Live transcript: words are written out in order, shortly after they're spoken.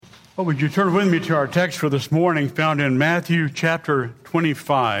Well, would you turn with me to our text for this morning, found in Matthew chapter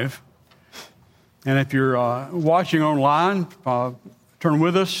 25. And if you're watching online, turn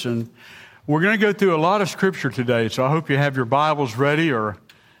with us. And we're going to go through a lot of scripture today. So I hope you have your Bibles ready or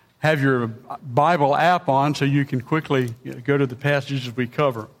have your Bible app on so you can quickly go to the passages we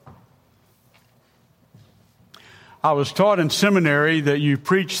cover. I was taught in seminary that you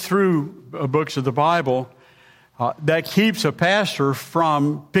preach through books of the Bible. That keeps a pastor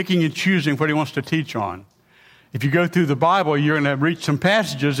from picking and choosing what he wants to teach on. If you go through the Bible, you're going to reach some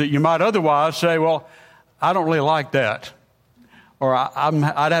passages that you might otherwise say, well, I don't really like that. Or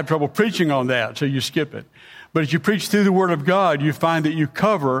I'd have trouble preaching on that, so you skip it. But as you preach through the Word of God, you find that you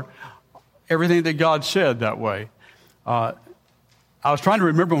cover everything that God said that way. I was trying to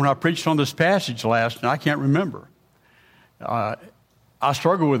remember when I preached on this passage last, and I can't remember. I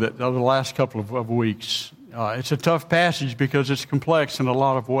struggled with it over the last couple of weeks. It's a tough passage because it's complex in a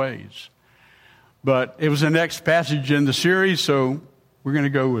lot of ways. But it was the next passage in the series, so we're going to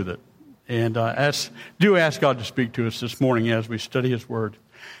go with it. And do ask God to speak to us this morning as we study His Word.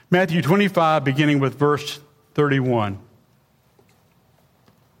 Matthew 25, beginning with verse 31.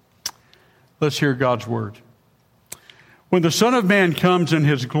 Let's hear God's Word. When the Son of Man comes in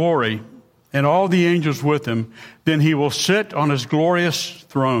His glory, and all the angels with Him, then He will sit on His glorious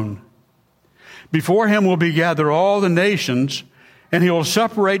throne. Before Him will be gathered all the nations, and He will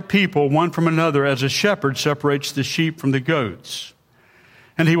separate people one from another as a shepherd separates the sheep from the goats.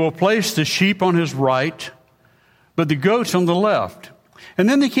 And He will place the sheep on His right, but the goats on the left. And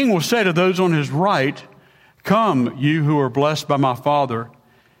then the King will say to those on His right, "Come, you who are blessed by my Father,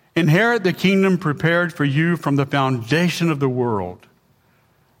 inherit the kingdom prepared for you from the foundation of the world.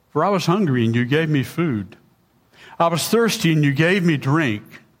 For I was hungry, and you gave me food. I was thirsty, and you gave me drink.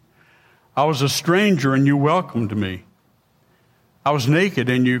 I was a stranger, and you welcomed me. I was naked,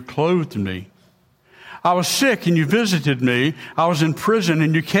 and you clothed me. I was sick, and you visited me. I was in prison,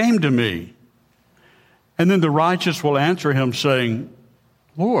 and you came to me." And then the righteous will answer Him, saying,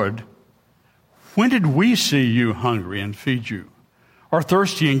 "Lord, when did we see you hungry and feed you, or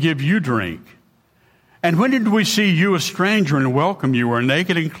thirsty and give you drink? And when did we see you a stranger and welcome you, or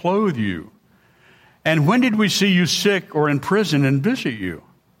naked and clothe you? And when did we see you sick or in prison and visit you?"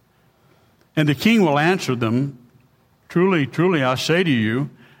 And the King will answer them, "Truly, truly, I say to you,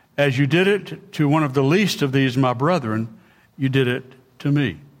 as you did it to one of the least of these, my brethren, you did it to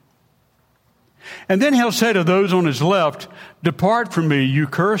me." And then He'll say to those on His left, "Depart from me, you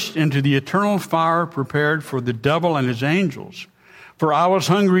cursed, into the eternal fire prepared for the devil and his angels. For I was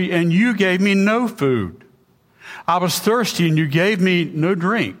hungry, and you gave me no food. I was thirsty, and you gave me no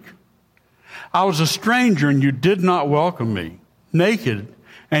drink. I was a stranger, and you did not welcome me. Naked,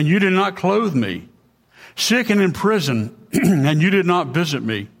 and you did not clothe me. Sick and in prison, and you did not visit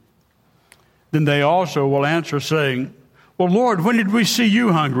me." Then they also will answer, saying, "Well, Lord, when did we see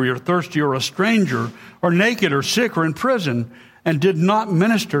you hungry or thirsty or a stranger or naked or sick or in prison and did not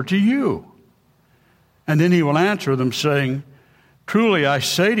minister to you?" And then He will answer them, saying, "Truly I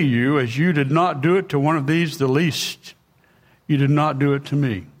say to you, as you did not do it to one of these the least, you did not do it to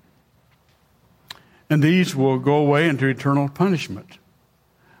me." And these will go away into eternal punishment,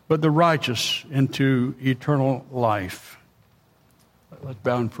 but the righteous into eternal life. Let's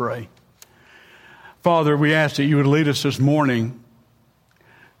bow and pray. Father, we ask that you would lead us this morning.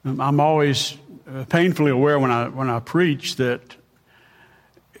 I'm always painfully aware when I preach that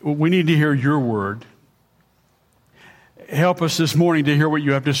we need to hear your word. Help us this morning to hear what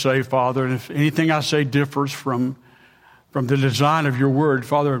you have to say, Father. And if anything I say differs from the design of your word,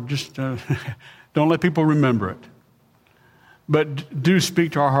 Father, just don't let people remember it. But do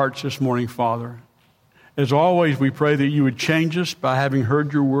speak to our hearts this morning, Father. As always, we pray that you would change us by having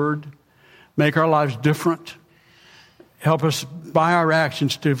heard your word, make our lives different, help us by our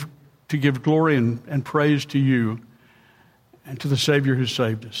actions to give glory and praise to you and to the Savior who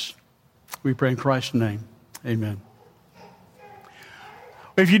saved us. We pray in Christ's name. Amen.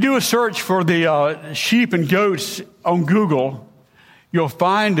 If you do a search for the sheep and goats on Google, you'll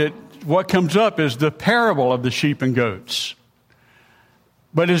find that what comes up is the parable of the sheep and goats.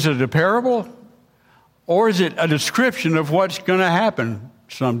 But is it a parable, or is it a description of what's going to happen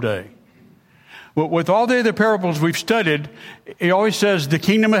someday? Well, with all the other parables we've studied, he always says the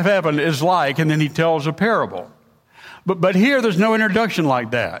kingdom of heaven is like, and then he tells a parable. But here there's no introduction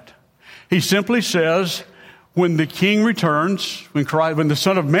like that. He simply says, when the King returns, when the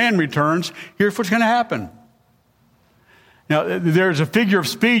Son of Man returns, here's what's going to happen. Now, there's a figure of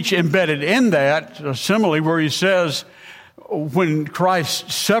speech embedded in that, a simile, where he says, when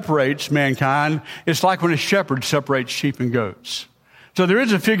Christ separates mankind, it's like when a shepherd separates sheep and goats. So there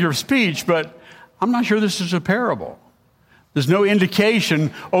is a figure of speech, but I'm not sure this is a parable. There's no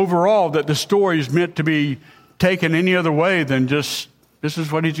indication overall that the story is meant to be taken any other way than just, this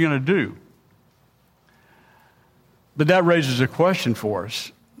is what he's going to do. But that raises a question for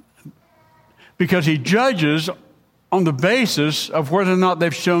us. Because he judges on the basis of whether or not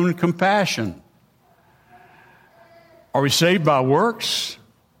they've shown compassion. Are we saved by works?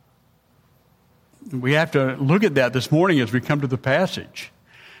 We have to look at that this morning as we come to the passage.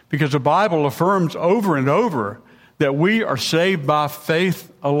 Because the Bible affirms over and over that we are saved by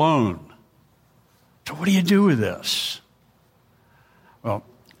faith alone. So what do you do with this? Well,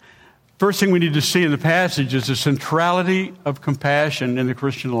 first thing we need to see in the passage is the centrality of compassion in the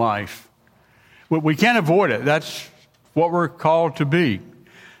Christian life. We can't avoid it. That's what we're called to be.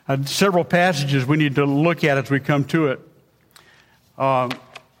 Several passages we need to look at as we come to it.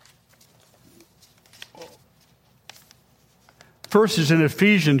 First is in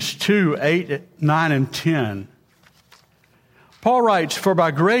Ephesians 2, 8, 9, and 10. Paul writes, "For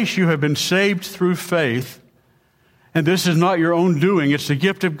by grace you have been saved through faith, and this is not your own doing, it's the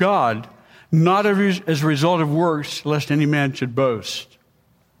gift of God, not as a result of works, lest any man should boast."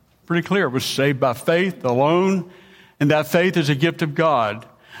 Pretty clear. It was saved by faith alone, and that faith is a gift of God.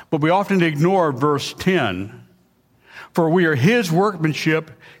 But we often ignore verse 10. "For we are his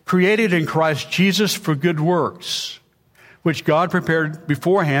workmanship, created in Christ Jesus for good works, which God prepared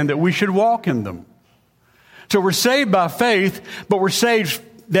beforehand that we should walk in them." So we're saved by faith, but we're saved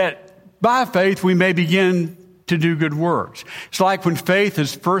that by faith we may begin to do good works. It's like when faith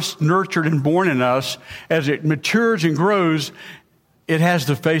is first nurtured and born in us, as it matures and grows, it has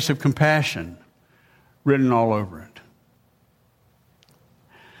the face of compassion written all over it.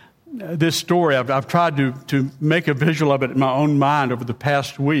 This story, I've tried to make a visual of it in my own mind over the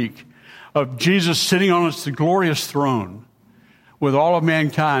past week, of Jesus sitting on the glorious throne with all of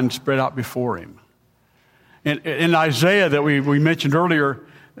mankind spread out before him. In Isaiah that we mentioned earlier,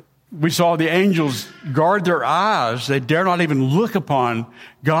 we saw the angels guard their eyes. They dare not even look upon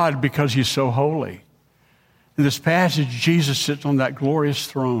God because he's so holy. In this passage, Jesus sits on that glorious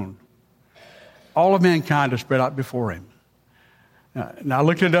throne. All of mankind is spread out before him. Now I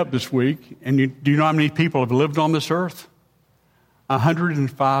looked it up this week, and do you know how many people have lived on this earth?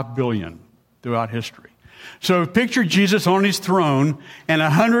 105 billion throughout history. So picture Jesus on his throne and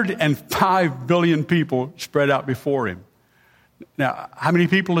 105 billion people spread out before him. Now, how many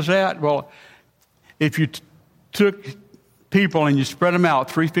people is that? Well, if you took people and you spread them out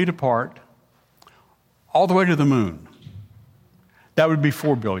 3 feet apart, all the way to the moon, that would be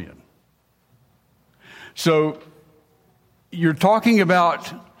 4 billion. So you're talking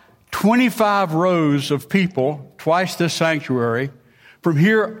about 25 rows of people, twice this sanctuary, from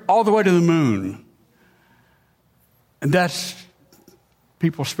here all the way to the moon. And that's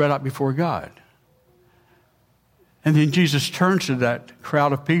people spread out before God. And then Jesus turns to that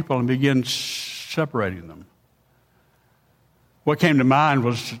crowd of people and begins separating them. What came to mind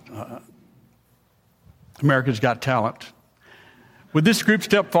was America's Got Talent. Would this group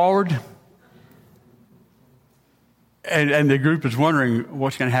step forward? And the group is wondering,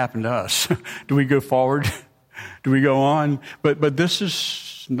 what's going to happen to us? Do we go forward? Do we go on? But this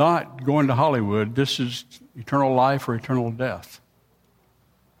is not going to Hollywood. This is eternal life or eternal death.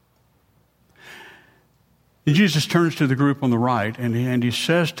 And Jesus turns to the group on the right, and he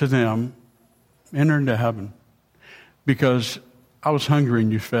says to them, "Enter into heaven, because I was hungry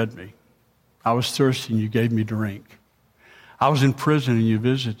and you fed me. I was thirsty and you gave me drink. I was in prison and you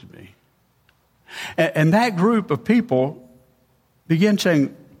visited me." And that group of people began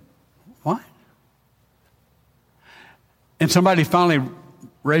saying, "What?" And somebody finally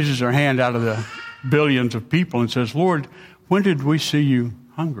raises their hand out of the billions of people and says, "Lord, when did we see you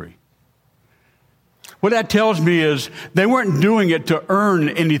hungry?" What that tells me is they weren't doing it to earn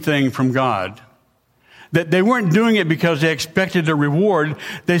anything from God. That they weren't doing it because they expected a reward.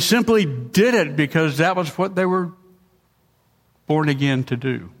 They simply did it because that was what they were born again to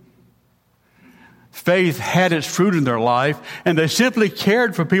do. Faith had its fruit in their life, and they simply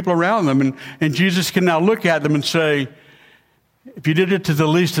cared for people around them. And Jesus can now look at them and say, "If you did it to the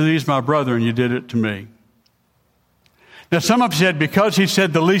least of these, my brethren, you did it to me." Now, some have said because he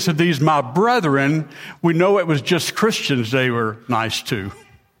said the least of these, my brethren, we know it was just Christians they were nice to.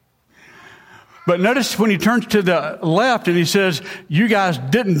 But notice when he turns to the left and he says, "You guys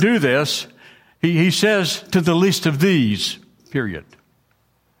didn't do this," he says to the least of these, period.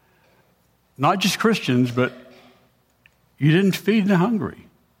 Not just Christians, but you didn't feed the hungry.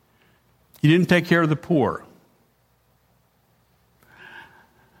 You didn't take care of the poor.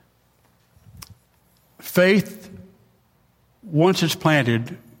 Faith once it's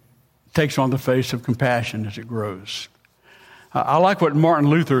planted, takes on the face of compassion as it grows. I like what Martin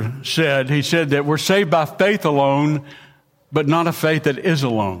Luther said. He said that we're saved by faith alone, but not a faith that is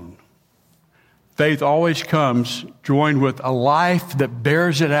alone. Faith always comes joined with a life that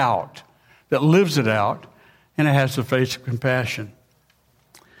bears it out, that lives it out, and it has the face of compassion.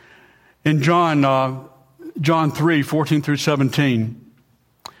 In John 3:14 through 17,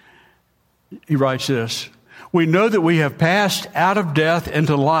 he writes this: "We know that we have passed out of death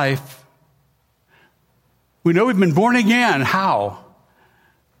into life. We know we've been born again." How?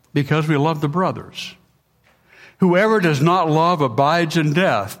 Because we love the brothers. "Whoever does not love abides in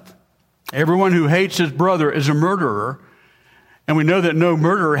death. Everyone who hates his brother is a murderer, and we know that no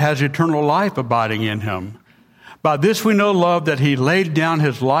murderer has eternal life abiding in him. By this we know love, that he laid down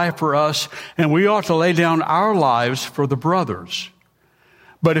his life for us, and we ought to lay down our lives for the brothers.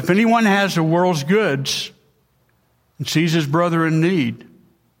 But if anyone has the world's goods and sees his brother in need,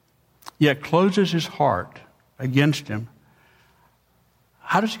 yet closes his heart against him,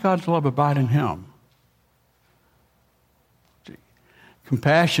 how does God's love abide in him?"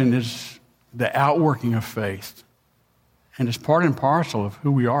 Compassion is the outworking of faith, and it's part and parcel of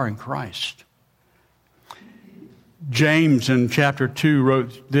who we are in Christ. James in chapter 2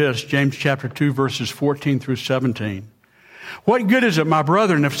 wrote this, James chapter 2, verses 14 through 17. "What good is it, my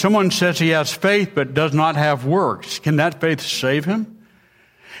brethren, if someone says he has faith but does not have works? Can that faith save him?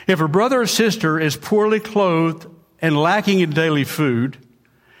 If a brother or sister is poorly clothed and lacking in daily food,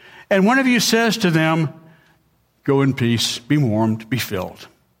 and one of you says to them, 'Go in peace, be warmed, be filled,'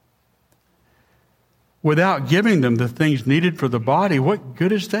 without giving them the things needed for the body, what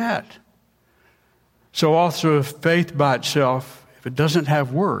good is that? So also faith by itself, if it doesn't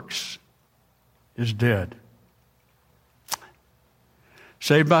have works, is dead."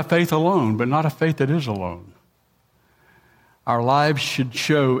 Saved by faith alone, but not a faith that is alone. Our lives should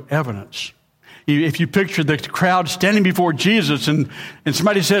show evidence. If you picture the crowd standing before Jesus and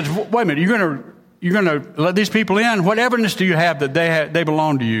somebody says, "Wait a minute, you're going to let these people in? What evidence do you have that they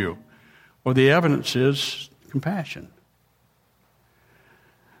belong to you?" Well, the evidence is compassion.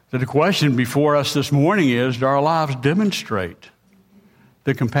 So the question before us this morning is, do our lives demonstrate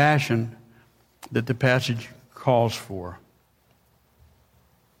the compassion that the passage calls for?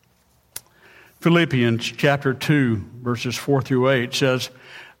 Philippians chapter 2, verses 4 through 8 says,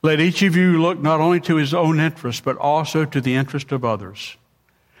 "Let each of you look not only to his own interest, but also to the interest of others.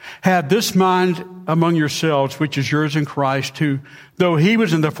 Have this mind among yourselves, which is yours in Christ, who, though he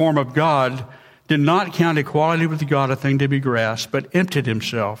was in the form of God, did not count equality with God a thing to be grasped, but emptied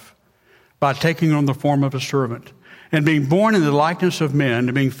himself by taking on the form of a servant. And being born in the likeness of men,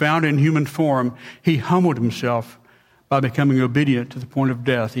 and being found in human form, he humbled himself by becoming obedient to the point of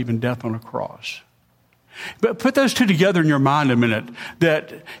death, even death on a cross." But put those two together in your mind a minute,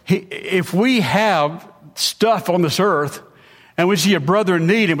 that if we have stuff on this earth and we see a brother in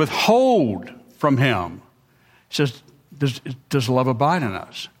need and withhold from him, it says, does love abide in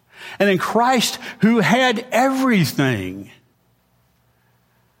us? And then Christ, who had everything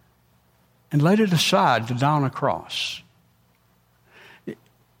and laid it aside to die on a cross.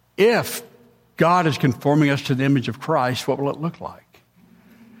 If God is conforming us to the image of Christ, what will it look like?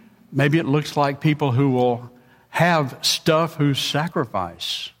 Maybe it looks like people who will have stuff who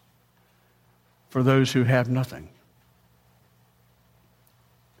sacrifice for those who have nothing.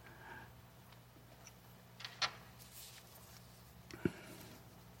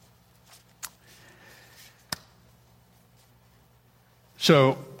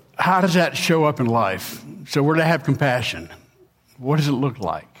 So, how does that show up in life? So we're to have compassion. What does it look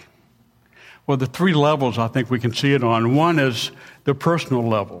like? Well, the three levels I think we can see it on. One is the personal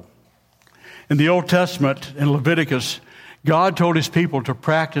level. In the Old Testament, in Leviticus, God told his people to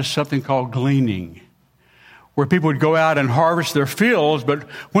practice something called gleaning, where people would go out and harvest their fields, but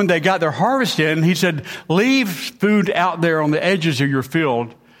when they got their harvest in, he said, leave food out there on the edges of your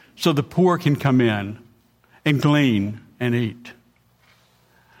field so the poor can come in and glean and eat.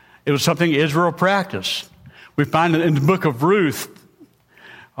 It was something Israel practiced. We find it in the book of Ruth.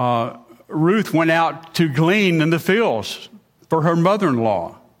 Ruth went out to glean in the fields for her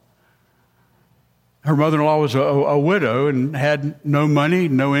mother-in-law. Her mother-in-law was a widow and had no money,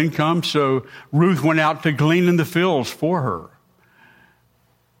 no income, so Ruth went out to glean in the fields for her.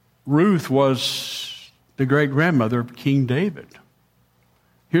 Ruth was the great-grandmother of King David.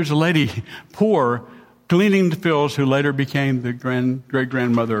 Here's a lady, poor, gleaning in the fields, who later became the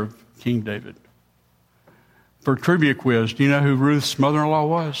great-grandmother of King David. For a trivia quiz, do you know who Ruth's mother-in-law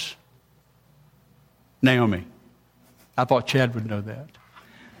was? Naomi. I thought Chad would know that.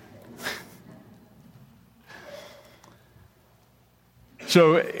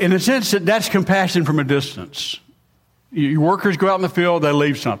 So in a sense, that's compassion from a distance. Your workers go out in the field, they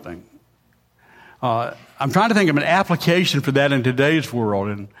leave something. I'm trying to think of an application for that in today's world.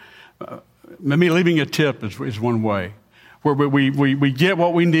 And maybe leaving a tip is one way. Where we get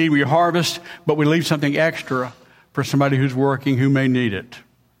what we need, we harvest, but we leave something extra for somebody who's working who may need it.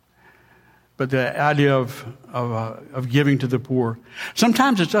 But the idea of giving to the poor.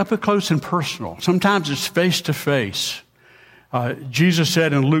 Sometimes it's up close and personal. Sometimes it's face to face. Jesus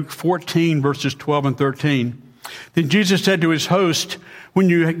said in Luke 14, verses 12 and 13, then Jesus said to his host, when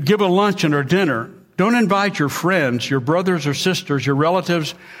you give a luncheon or dinner, don't invite your friends, your brothers or sisters, your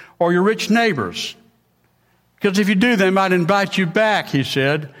relatives, or your rich neighbors. Because if you do, they might invite you back, he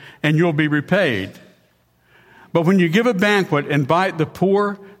said, and you'll be repaid. But when you give a banquet, invite the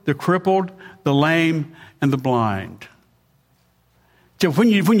poor, the crippled, the lame, and the blind. So when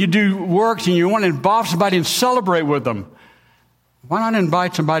you do works and you want to involve somebody and celebrate with them, why not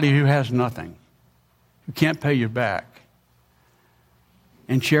invite somebody who has nothing, who can't pay you back,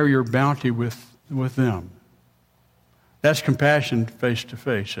 and share your bounty with them? That's compassion face to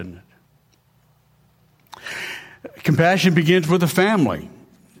face, isn't it? Compassion begins with a family.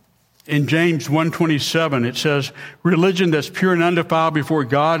 In James 1:27, it says, religion that's pure and undefiled before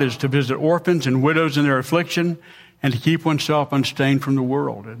God is to visit orphans and widows in their affliction and to keep oneself unstained from the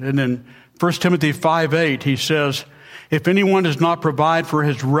world. And in 1 Timothy 5:8, he says, if anyone does not provide for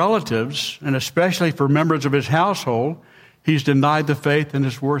his relatives, and especially for members of his household, he's denied the faith and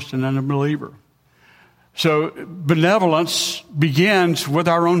is worse than an unbeliever. So benevolence begins with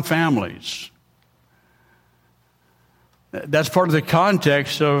our own families. That's part of the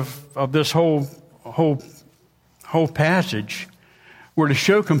context of this whole passage. We're to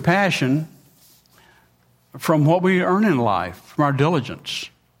show compassion from what we earn in life, from our diligence.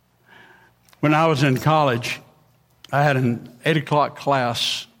 When I was in college, I had an 8 o'clock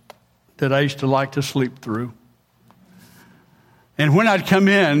class that I used to like to sleep through. And when I'd come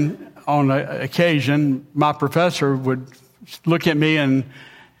in on occasion, my professor would look at me and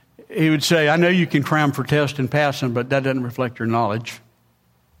he would say, I know you can cram for tests and pass them, but that doesn't reflect your knowledge.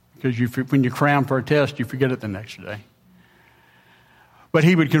 Because when you cram for a test, you forget it the next day. But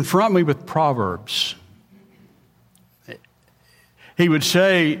he would confront me with Proverbs. He would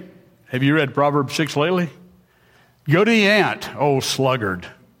say, have you read Proverbs 6 lately? Go to the ant, O sluggard.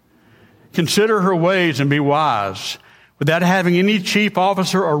 Consider her ways and be wise. Without having any chief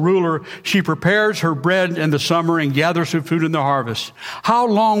officer or ruler, she prepares her bread in the summer and gathers her food in the harvest. How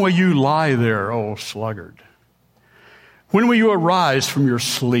long will you lie there, O sluggard? When will you arise from your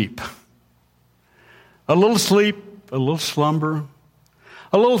sleep? A little sleep, a little slumber,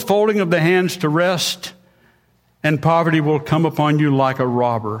 a little folding of the hands to rest, and poverty will come upon you like a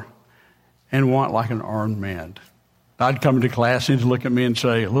robber and want like an armed man. I'd come to class and he'd look at me and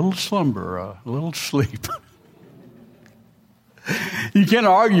say, a little slumber, a little sleep. You can't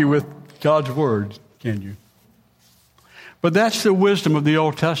argue with God's word, can you? But that's the wisdom of the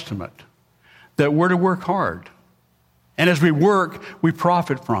Old Testament, that we're to work hard. And as we work, we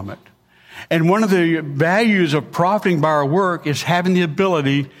profit from it. And one of the values of profiting by our work is having the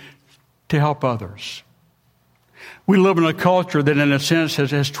ability to help others. We live in a culture that, in a sense,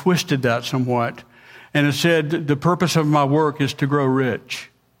 has twisted that somewhat and has said, the purpose of my work is to grow rich.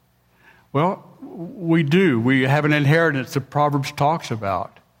 Well, we do. We have an inheritance that Proverbs talks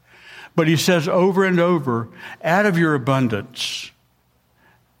about. But he says over and over, out of your abundance,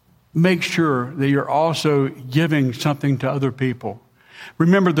 make sure that you're also giving something to other people.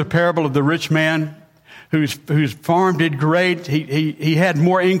 Remember the parable of the rich man whose farm did great. He had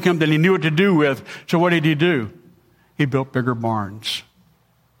more income than he knew what to do with. So what did he do? He built bigger barns.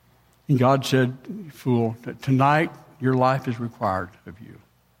 And God said, fool, tonight your life is required of you.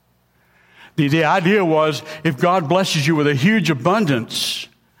 The idea was, if God blesses you with a huge abundance,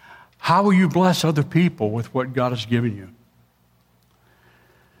 how will you bless other people with what God has given you?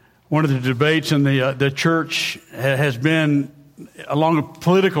 One of the debates in the church has been along the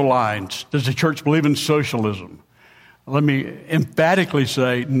political lines. Does the church believe in socialism? Let me emphatically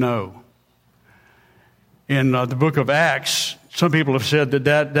say no. In the book of Acts, some people have said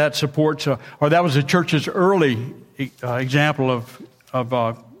that supports, or that was the church's early example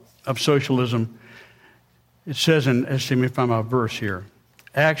of socialism. It says in, let's see, let me find my verse here.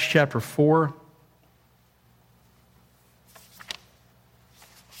 Acts chapter 4.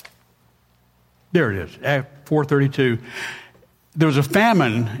 There it is, Act 4:32. There was a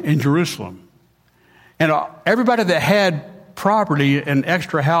famine in Jerusalem. And everybody that had property and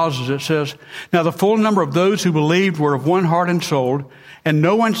extra houses, it says, "Now the full number of those who believed were of one heart and soul, and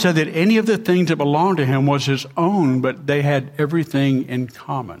no one said that any of the things that belonged to him was his own, but they had everything in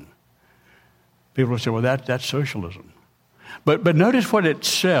common." People will say, well, that's socialism. But notice what it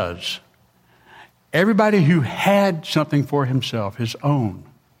says. Everybody who had something for himself, his own,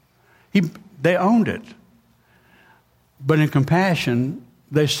 they owned it. But in compassion,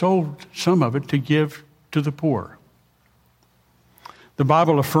 they sold some of it to give to the poor. The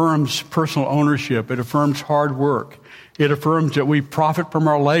Bible affirms personal ownership. It affirms hard work. It affirms that we profit from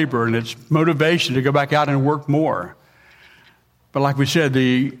our labor, and it's motivation to go back out and work more. But like we said,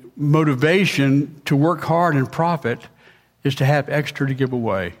 the motivation to work hard and profit is to have extra to give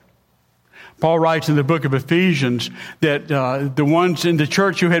away. Paul writes in the book of Ephesians that the ones in the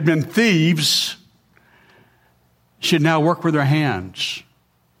church who had been thieves should now work with their hands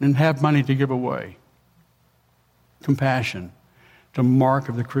and have money to give away. Compassion, the mark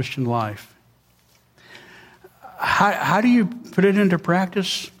of the Christian life. How do you put it into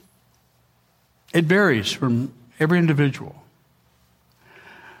practice? It varies from every individual.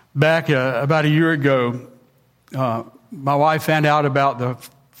 Back about a year ago, my wife found out about the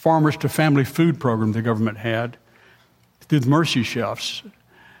Farmers to Family food program the government had through the Mercy Chefs.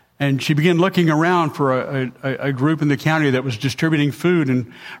 And she began looking around for a group in the county that was distributing food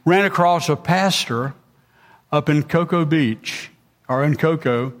and ran across a pastor up in Cocoa Beach, or in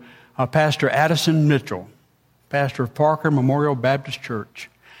Cocoa, Pastor Addison Mitchell, pastor of Parker Memorial Baptist Church.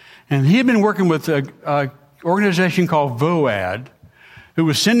 And he had been working with an organization called VOAD, who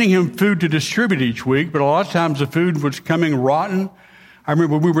was sending him food to distribute each week, but a lot of times the food was coming rotten. I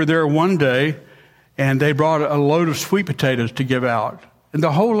remember we were there one day, and they brought a load of sweet potatoes to give out, and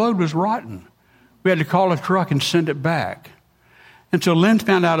the whole load was rotten. We had to call a truck and send it back. And so Lynn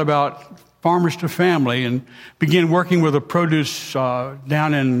found out about Farmers to Family and began working with a produce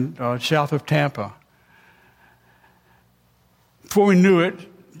down in south of Tampa. Before we knew it,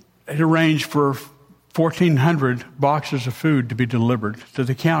 it arranged for 1,400 boxes of food to be delivered to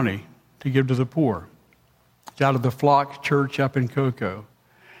the county to give to the poor. It's out of the Flock Church up in Cocoa.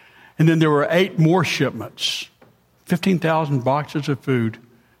 And then there were 8 more shipments, 15,000 boxes of food.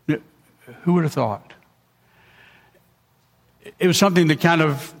 Who would have thought? It was something that kind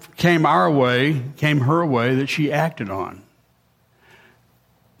of came her way, that she acted on.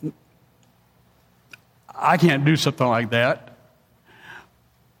 I can't do something like that.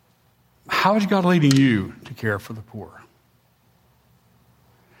 How is God leading you to care for the poor?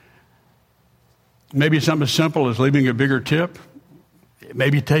 Maybe something as simple as leaving a bigger tip.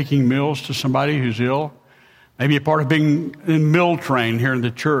 Maybe taking meals to somebody who's ill. Maybe a part of being in meal train here in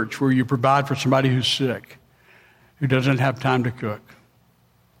the church where you provide for somebody who's sick, who doesn't have time to cook.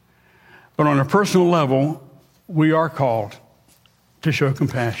 But on a personal level, we are called to show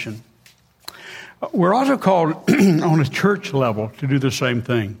compassion. We're also called on a church level to do the same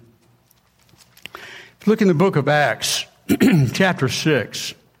thing. If you look in the book of Acts, chapter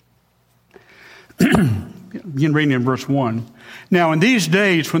 6, begin reading in verse 1. Now, in these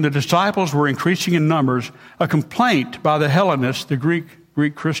days, when the disciples were increasing in numbers, a complaint by the Hellenists, the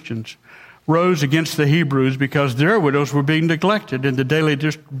Greek Christians, rose against the Hebrews because their widows were being neglected in the daily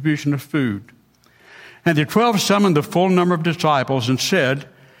distribution of food. And the 12 summoned the full number of disciples and said,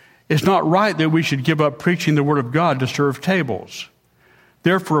 "It's not right that we should give up preaching the word of God to serve tables.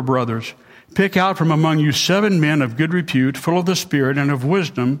 Therefore, brothers, pick out from among you 7 men of good repute, full of the Spirit and of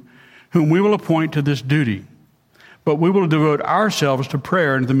wisdom, whom we will appoint to this duty. But we will devote ourselves to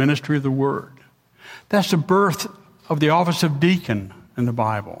prayer and the ministry of the word." That's the birth of the office of deacon in the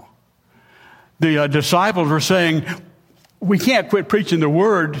Bible. The disciples were saying, we can't quit preaching the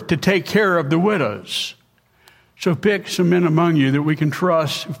word to take care of the widows. So pick some men among you that we can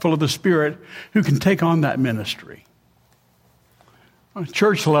trust, full of the Spirit, who can take on that ministry. On a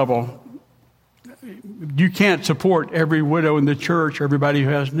church level, you can't support every widow in the church or everybody who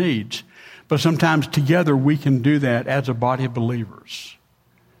has needs. But sometimes together we can do that as a body of believers.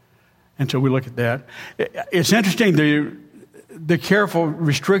 And so we look at that. It's interesting, the careful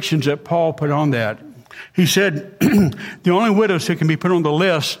restrictions that Paul put on that. He said the only widows who can be put on the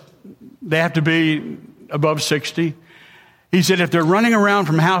list, they have to be above 60. He said if they're running around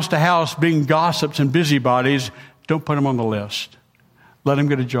from house to house being gossips and busybodies, don't put them on the list. Let them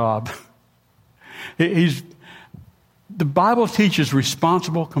get a job. The Bible teaches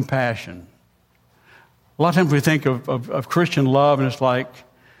responsible compassion. A lot of times we think of Christian love and it's like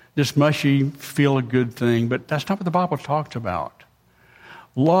this mushy, feel-a-good thing, but that's not what the Bible talks about.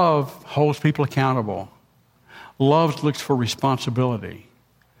 Love holds people accountable. Love looks for responsibility.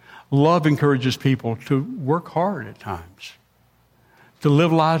 Love encourages people to work hard at times. to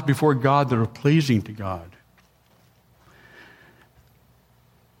live lives before God that are pleasing to God.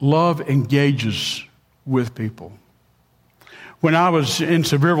 Love engages with people. When I was in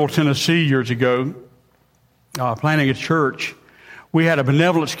Sevierville, Tennessee years ago, planning a church, we had a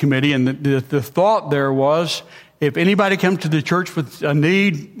benevolence committee, and the thought there was, if anybody comes to the church with a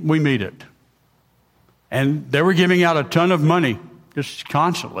need, we meet it. And they were giving out a ton of money, just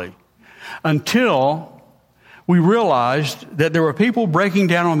constantly, until we realized that there were people breaking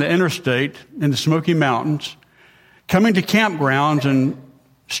down on the interstate in the Smoky Mountains, coming to campgrounds and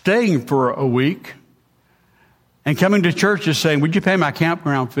staying for a week, and coming to churches saying, would you pay my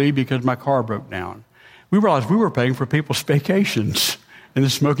campground fee because my car broke down? We realized we were paying for people's vacations in the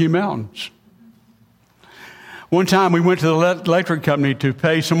Smoky Mountains. One time we went to the electric company to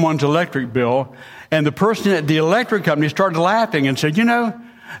pay someone's electric bill, and the person at the electric company started laughing and said,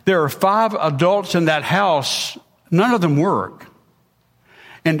 there are 5 adults in that house, none of them work.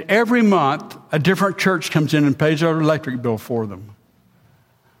 And every month, a different church comes in and pays our electric bill for them.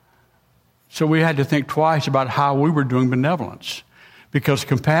 So we had to think twice about how we were doing benevolence, because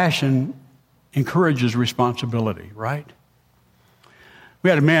compassion encourages responsibility, right? We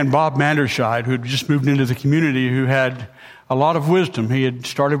had a man, Bob Manderscheid, who had just moved into the community, who had a lot of wisdom. He had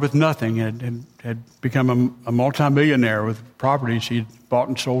started with nothing and had become a multimillionaire with properties he had bought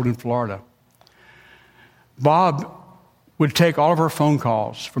and sold in Florida. Bob would take all of our phone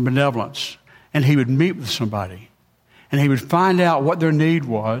calls from benevolence, and he would meet with somebody, and he would find out what their need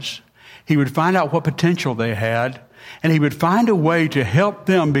was. He would find out what potential they had, and he would find a way to help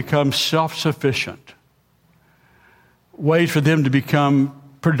them become self-sufficient, ways for them to become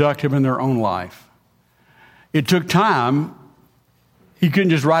productive in their own life. It took time. He couldn't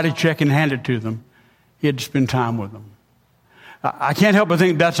just write a check and hand it to them. He had to spend time with them. I can't help but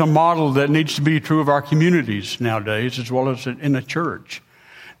think that's a model that needs to be true of our communities nowadays, as well as in the church,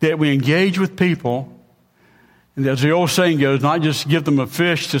 that we engage with people. And as the old saying goes, not just give them a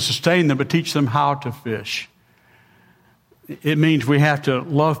fish to sustain them, but teach them how to fish. It means we have to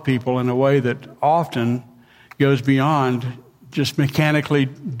love people in a way that often goes beyond just mechanically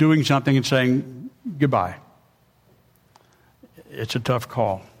doing something and saying goodbye. It's a tough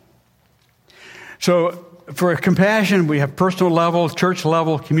call. So for compassion, we have personal level, church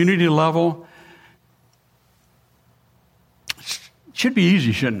level, community level. It should be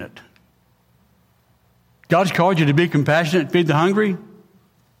easy, shouldn't it? God's called you to be compassionate, feed the hungry.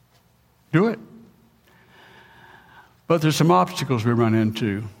 Do it. But there's some obstacles we run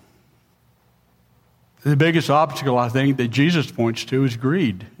into. The biggest obstacle, I think, that Jesus points to is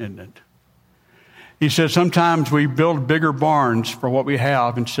greed, isn't it? He says sometimes we build bigger barns for what we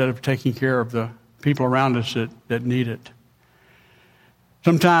have instead of taking care of the people around us that need it.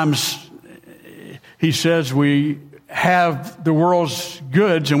 Sometimes, he says, we have the world's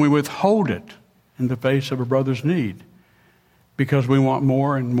goods and we withhold it in the face of a brother's need because we want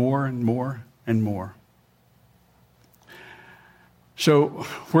more and more and more and more. So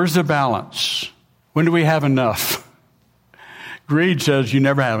where's the balance? When do we have enough? Greed says you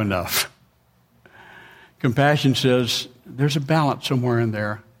never have enough. Compassion says there's a balance somewhere in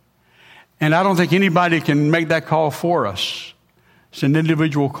there. And I don't think anybody can make that call for us. It's an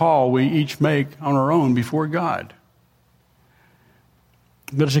individual call we each make on our own before God.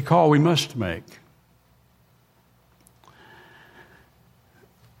 But it's a call we must make.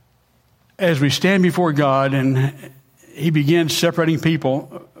 As we stand before God and He begins separating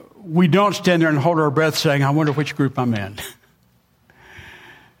people, we don't stand there and hold our breath saying, I wonder which group I'm in.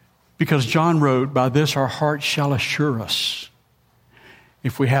 Because John wrote, by this our heart shall assure us.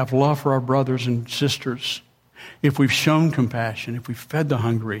 If we have love for our brothers and sisters, if we've shown compassion, if we've fed the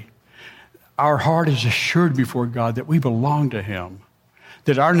hungry, our heart is assured before God that we belong to Him,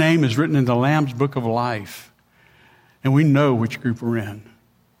 that our name is written in the Lamb's book of life, and we know which group we're in.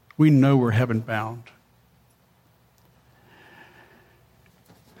 We know we're heaven bound.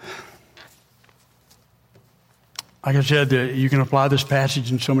 Like I said, you can apply this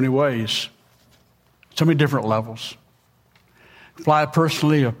passage in so many ways, so many different levels. Apply it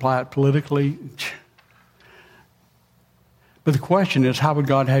personally, apply it politically. But the question is, how would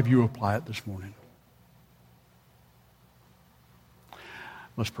God have you apply it this morning?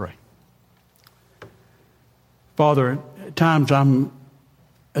 Let's pray. Father, at times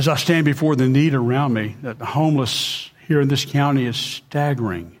as I stand before the need around me, that the homeless here in this county is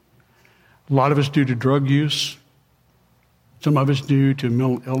staggering. A lot of it's due to drug use. Some of it's due to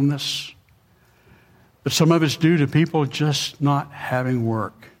mental illness. But some of it's due to people just not having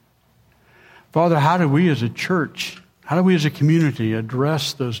work. Father, how do we as a church, how do we as a community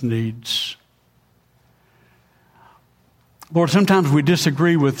address those needs? Lord, sometimes we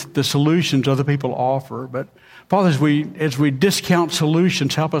disagree with the solutions other people offer, but Father, as we discount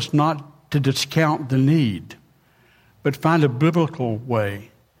solutions, help us not to discount the need, but find a biblical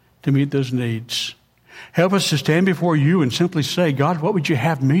way to meet those needs. Help us to stand before you and simply say, God, what would you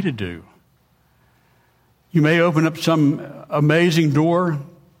have me to do? You may open up some amazing door.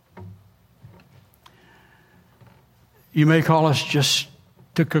 You may call us just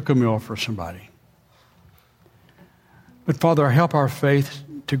to cook a meal for somebody. But Father, help our faith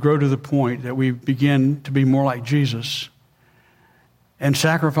to grow to the point that we begin to be more like Jesus and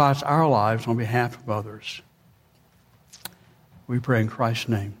sacrifice our lives on behalf of others. We pray in Christ's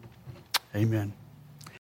name. Amen.